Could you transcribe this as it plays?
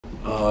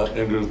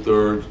End of the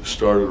third,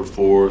 start of the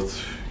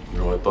fourth. You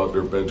know, I thought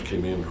their bench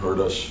came in and hurt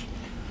us.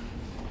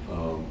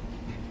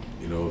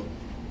 You know,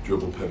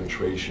 dribble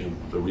penetration,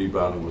 the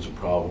rebounding was a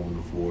problem in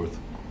the fourth.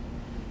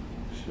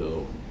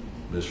 So,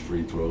 missed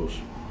free throws.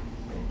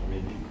 I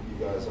mean, you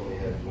guys only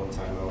had one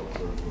timeout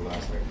for the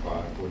last like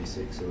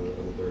 5:46 of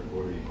the third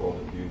quarter. You called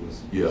it view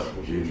was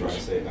what you were trying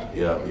to say.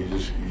 You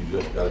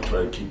just got to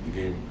try to keep the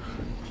game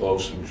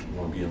close, and you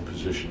want to be in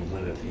position to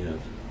win at the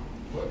end.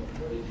 What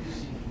did you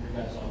see from your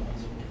guys'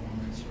 offensive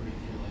performance where you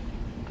feel like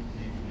you could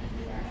maybe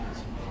manufacture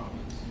some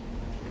offense?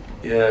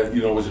 Yeah,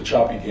 you know, it was a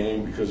choppy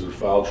game because of the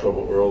foul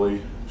trouble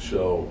early.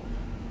 So,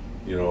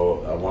 you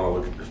know, I want to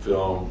look at the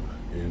film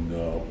and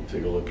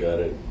take a look at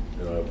it.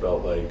 You know, I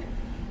felt like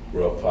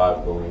we're up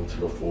 5 going into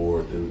the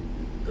fourth.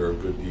 They're a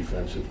good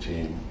defensive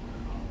team,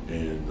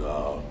 and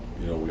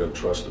you know, we got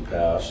to trust the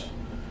pass.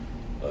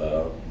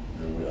 I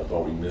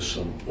thought we missed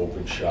some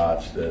open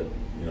shots that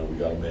we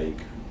got to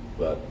make,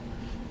 but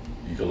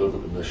you can live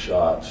with the missed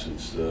shots.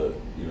 It's the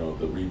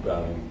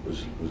rebounding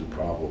was a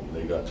problem.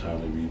 They got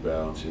timely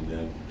rebounds, and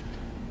then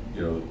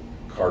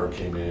Carter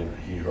came in.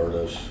 He hurt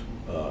us.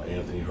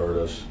 Anthony hurt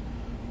us.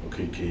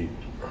 Okeke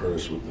hurt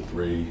us with the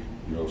 3.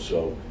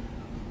 So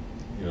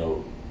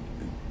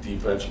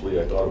defensively,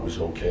 I thought it was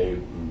okay.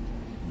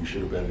 We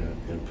should have been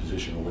in a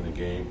position to win the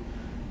game,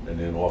 and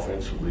then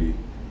offensively,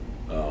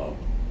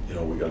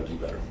 we got to do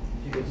better.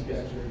 Do you guys are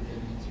getting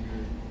into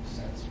your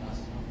sets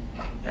fast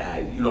enough?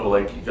 Yeah,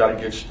 like you got to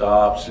get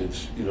stops.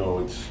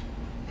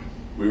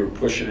 We were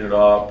pushing it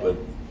up,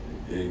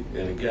 and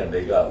again,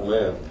 they got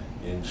length,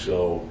 and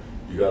so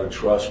you got to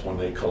trust when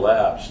they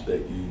collapse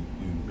that you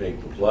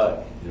make the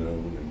play.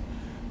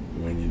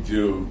 When you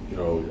do,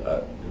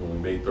 we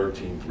made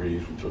 13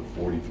 threes, we took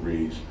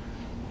 43s.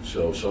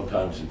 So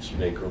sometimes it's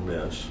make or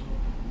miss,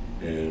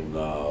 and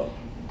so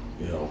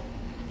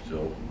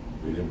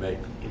we didn't make.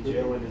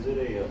 Jalen, is it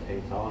a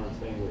pain tolerance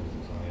thing, or is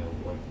it something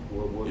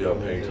else? Yeah,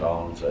 pain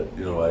tolerance.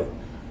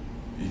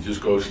 He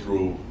just goes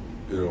through,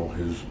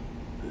 his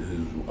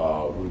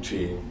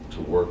routine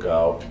to work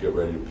out, to get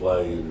ready to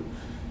play, and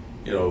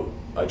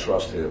I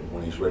trust him.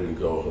 When he's ready to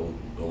go,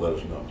 he'll let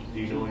us know. Do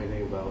you know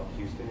anything about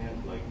Houston yet?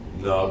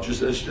 No,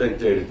 just it's day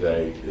to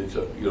day. It's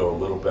a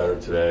little better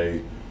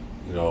today.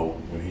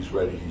 When he's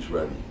ready, he's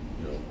ready.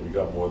 We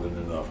got more than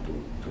enough to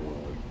win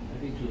with. I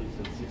think Julie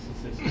said 6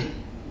 assists.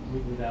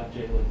 Without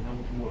Jalen, how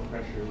much more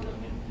pressure?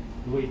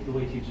 The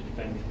way teams are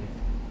defending him.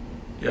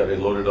 Yeah, they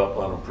loaded up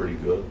on him pretty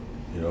good.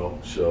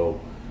 So,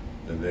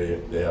 and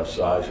they have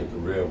size at the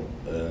rim,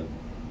 and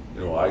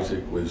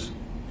Isaac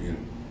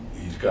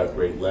he's got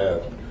great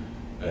length,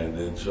 and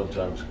then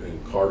sometimes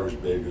Carter's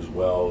big as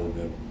well, and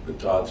then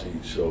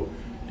Batazzi, so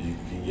you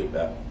can get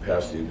back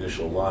past the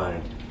initial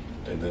line,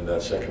 and then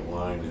that second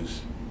line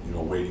is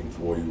waiting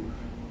for you,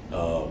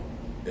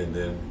 and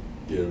then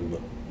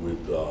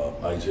with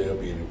Isaiah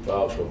being in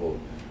foul trouble,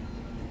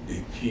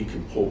 he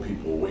can pull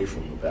people away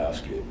from the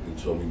basket, and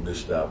so we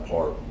missed that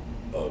part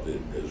of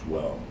it as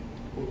well.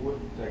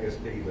 I guess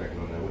piggybacking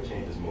on that, what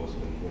changes most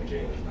when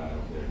Jalen's not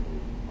out there from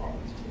the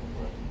offensive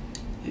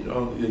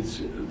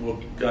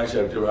standpoint? Guys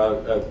have to.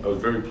 I was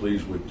very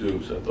pleased with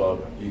Dukes. I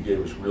thought he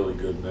gave us really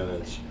good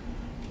minutes,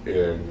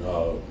 and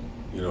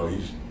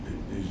he's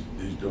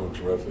doing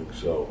terrific.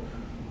 So,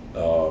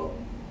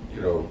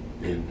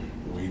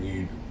 we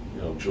need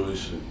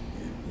Joyce.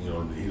 He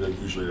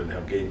usually doesn't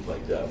have games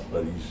like that,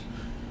 but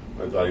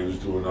I thought he was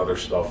doing other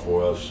stuff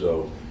for us.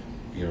 So,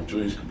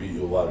 Julius could beat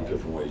you a lot of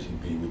different ways. He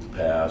beat with the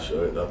pass.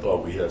 I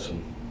thought we had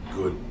some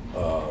good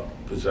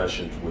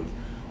possessions with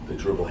the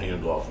dribble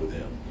handoff with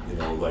him.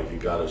 It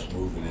got us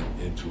moving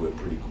into it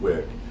pretty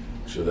quick.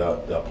 So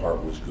that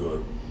part was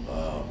good.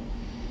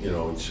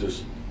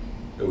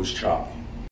 It was choppy.